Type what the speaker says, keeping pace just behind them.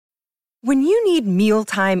When you need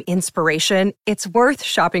mealtime inspiration, it's worth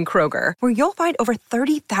shopping Kroger, where you'll find over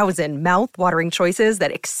 30,000 mouth-watering choices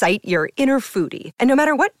that excite your inner foodie. And no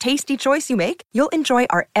matter what tasty choice you make, you'll enjoy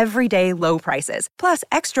our everyday low prices, plus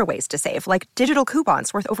extra ways to save, like digital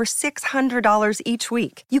coupons worth over $600 each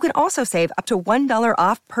week. You can also save up to $1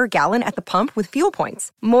 off per gallon at the pump with fuel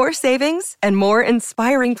points. More savings and more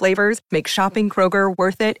inspiring flavors make shopping Kroger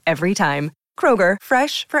worth it every time. Kroger,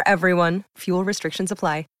 fresh for everyone. Fuel restrictions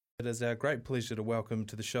apply. It is our great pleasure to welcome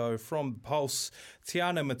to the show from the Pulse,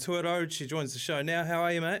 Tiana Metuarau. She joins the show now. How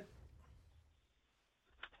are you, mate?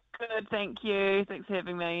 Good, thank you. Thanks for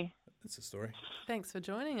having me. That's a story. Thanks for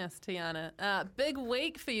joining us, Tiana. Big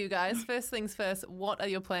week for you guys. First things first, what are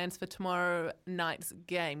your plans for tomorrow night's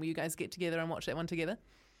game? Will you guys get together and watch that one together?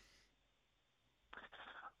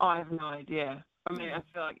 I have no idea. I mean, I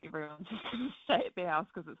feel like everyone's just going to stay at their house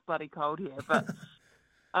because it's bloody cold here. But,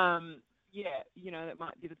 yeah, you know, that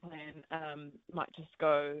might be the plan. Might just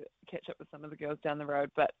go catch up with some of the girls down the road.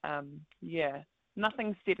 But, yeah,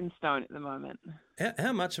 nothing's set in stone at the moment.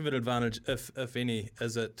 How much of an advantage, if any,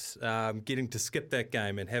 is it getting to skip that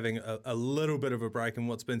game and having a little bit of a break in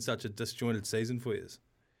what's been such a disjointed season for you?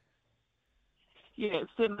 Yeah,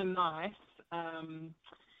 it's certainly nice.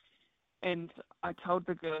 And I told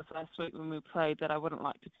the girls last week when we played that I wouldn't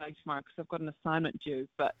like to play tomorrow because I've got an assignment due,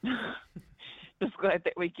 but just glad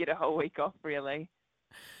that we get a whole week off, really.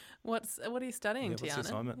 What are you studying, Tiana? What's the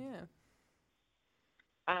assignment?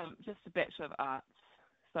 Yeah. Just a Bachelor of Arts.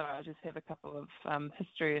 So I just have a couple of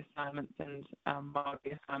history assignments and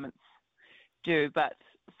biology assignments due, but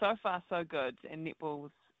so far so good. And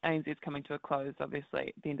netball's ANZ's coming to a close,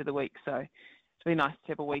 obviously, at the end of the week, so it'd be nice to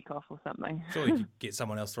have a week off or something. Sure, you could get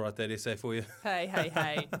someone else to write that essay for you.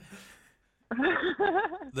 Hey.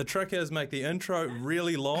 The trick is make the intro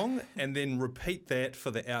really long and then repeat that for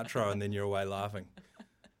the outro, and then you're away laughing.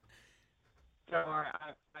 Don't worry,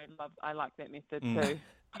 I like that method too.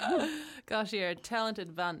 Gosh, you're a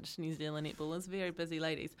talented bunch, New Zealand netballers. Very busy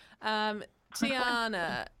ladies.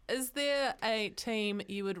 Tiana, is there a team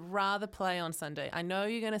you would rather play on Sunday? I know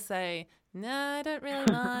you're going to say, no, I don't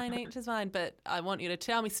really mind, each is fine, but I want you to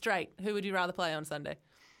tell me straight, who would you rather play on Sunday?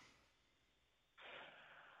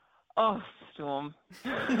 Oh, Storm.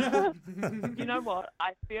 You know what?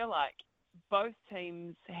 I feel like both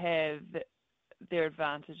teams have their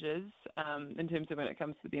advantages in terms of when it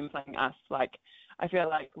comes to them playing us. Like, I feel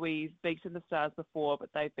like we've beaten the Stars before, but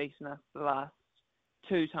they've beaten us the last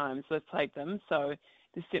 2 times we've played them. So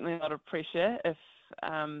there's certainly a lot of pressure if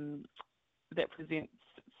that presents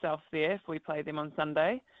itself there if we play them on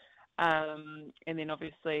Sunday. And then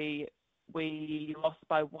obviously we lost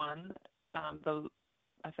by 1.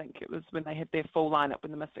 I think it was when they had their full lineup,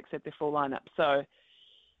 when the Mystics had their full lineup. So,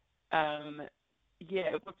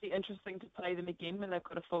 yeah, it would be interesting to play them again when they've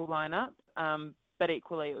got a full lineup. But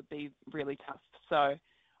equally, it would be really tough. So I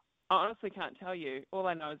honestly can't tell you. All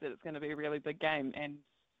I know is that it's going to be a really big game. And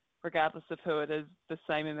regardless of who it is, the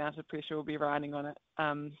same amount of pressure will be riding on it.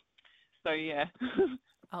 So, yeah.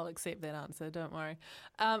 I'll accept that answer, don't worry.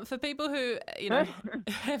 For people who,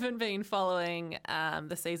 haven't been following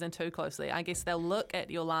the season too closely, I guess they'll look at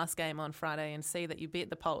your last game on Friday and see that you beat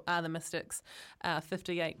the Mystics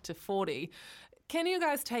 58-40. Can you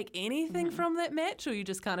guys take anything from that match, or you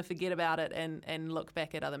just kind of forget about it and look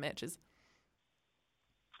back at other matches?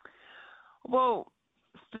 Well,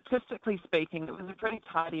 statistically speaking, it was a pretty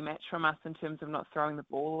tidy match from us in terms of not throwing the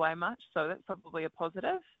ball away much, so that's probably a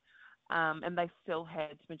positive. And they still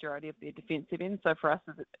had the majority of their defensive end. So for us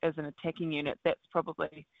as an attacking unit, that's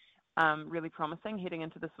probably really promising heading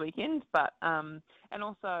into this weekend. But and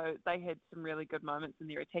also they had some really good moments in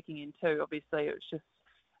their attacking end too. Obviously, it was just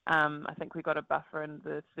I think we got a buffer in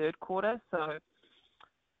the third quarter. So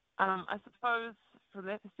I suppose from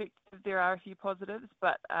that perspective, there are a few positives,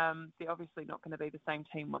 but they're obviously not going to be the same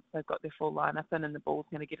team once they've got their full lineup in, and the ball's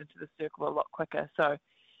going to get into the circle a lot quicker. So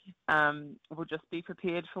we'll just be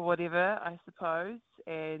prepared for whatever, I suppose.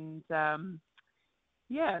 And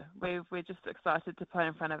yeah, we're just excited to play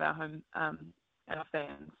in front of our home our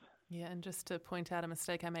fans. Yeah, and just to point out a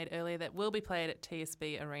mistake I made earlier, that will be played at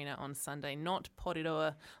TSB Arena on Sunday, not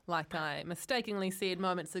Porirua, like I mistakenly said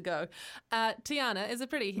moments ago. Tiana is a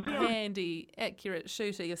pretty handy, accurate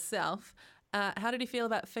shooter yourself. How did you feel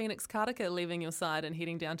about Phoenix Karaka leaving your side and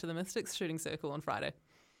heading down to the Mystics shooting circle on Friday?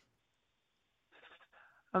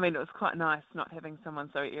 I mean, it was quite nice not having someone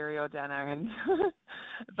so aerial down our end.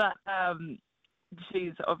 But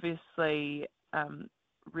she's obviously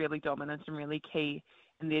really dominant and really key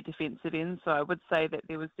in their defensive end. So I would say that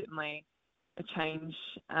there was certainly a change.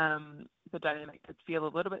 The dynamic did feel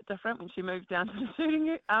a little bit different when she moved down to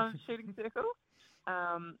the shooting circle.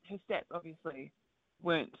 her stats obviously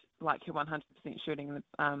weren't like her 100% shooting in the,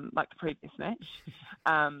 like the previous match.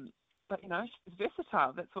 But, she's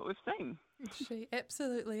versatile. That's what we've seen. She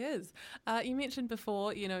absolutely is. You mentioned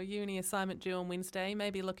before, uni assignment due on Wednesday,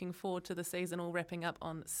 maybe looking forward to the season all wrapping up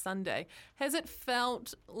on Sunday. Has it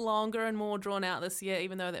felt longer and more drawn out this year,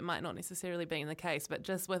 even though that might not necessarily be the case, but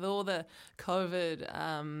just with all the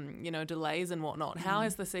COVID, delays and whatnot, how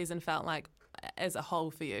has the season felt like as a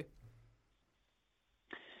whole for you?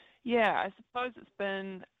 Yeah, I suppose it's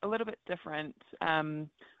been a little bit different.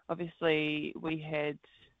 Obviously, we had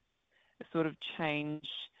a sort of change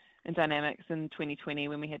in dynamics in 2020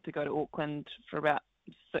 when we had to go to Auckland for about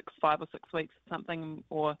 5 or 6 weeks or something,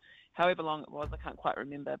 or however long it was. I can't quite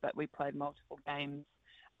remember, but we played multiple games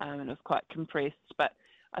and it was quite compressed. But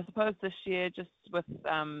I suppose this year, just with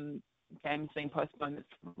games being postponed, it's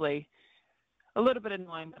probably a little bit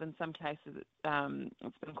annoying, but in some cases it's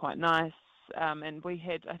been quite nice. And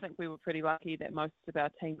I think we were pretty lucky that most of our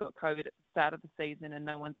team got COVID at the start of the season and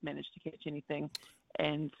no one's managed to catch anything.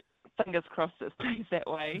 And fingers crossed it stays that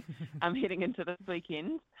way heading into this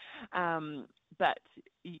weekend. But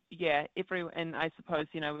yeah, and I suppose,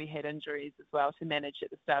 we had injuries as well to manage at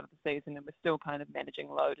the start of the season, and we're still kind of managing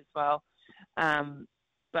load as well.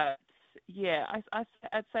 But yeah,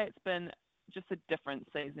 I'd say it's been just a different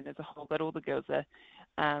season as a whole, but all the girls are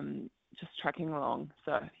just trucking along.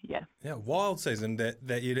 So yeah. Yeah, wild season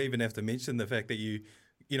that you'd even have to mention the fact that you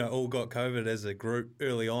all got COVID as a group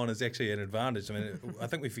early on is actually an advantage. I mean, I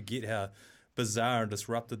think we forget how bizarre and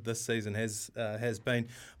disrupted this season has been.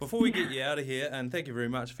 Before we get you out of here, and thank you very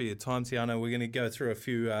much for your time, Tiana, we're going to go through a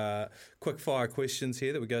few quick fire questions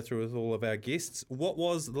here that we go through with all of our guests. What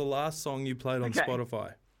was the last song you played on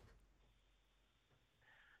Spotify?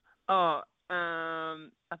 I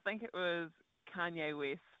think it was Kanye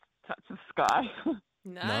West, Touch of Sky.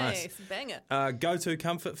 Nice. Bang it. Go-to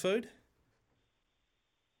comfort food?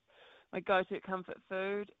 My go-to comfort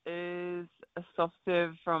food is a soft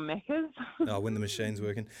serve from Macca's. Oh, when the machine's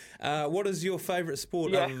working. What is your favourite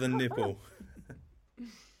sport other than netball?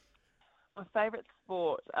 My favourite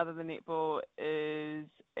sport other than netball is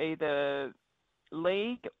either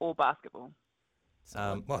league or basketball.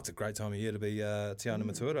 Well, it's a great time of year to be Tiana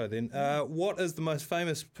Metuarau then. What is the most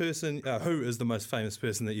famous person, who is the most famous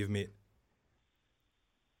person that you've met?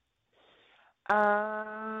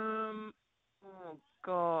 Oh,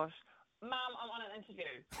 gosh. Mum, I'm on an interview.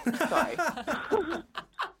 Sorry.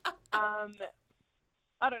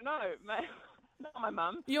 I don't know. Not my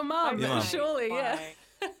mum. Your mum, surely, yeah.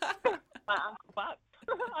 My Uncle Buck.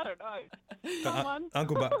 I don't know. Someone.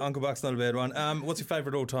 Uncle Buck's not a bad one. What's your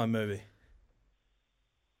favourite all-time movie?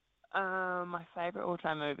 My favourite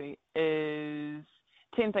all-time movie is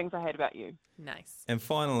 10 Things I Hate About You. Nice. And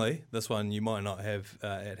finally, this one you might not have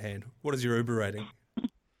at hand. What is your Uber rating?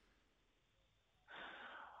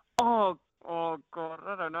 Oh God,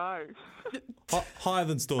 I don't know. Higher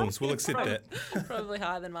than Storm's, we'll accept that. Probably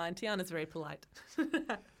higher than mine. Tiana's very polite.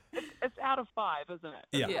 It's out of 5, isn't it?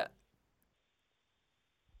 Yeah.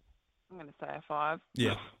 I'm going to say a 5.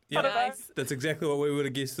 Yeah. Nice. That's exactly what we would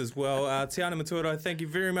have guessed as well. Tiana Metuarau, thank you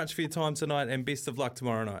very much for your time tonight and best of luck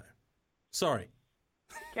tomorrow night. Sorry.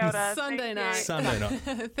 Kia ora. Sunday night.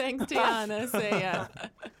 Thanks, Tiana. See ya.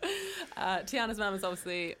 Tiana's mum is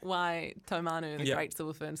obviously Wai Taumanu, the great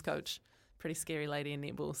Silver Ferns coach. Pretty scary lady in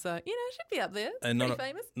netball. So, she'd be up there. And pretty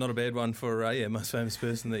famous. Not a bad one for, most famous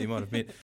person that you might have met.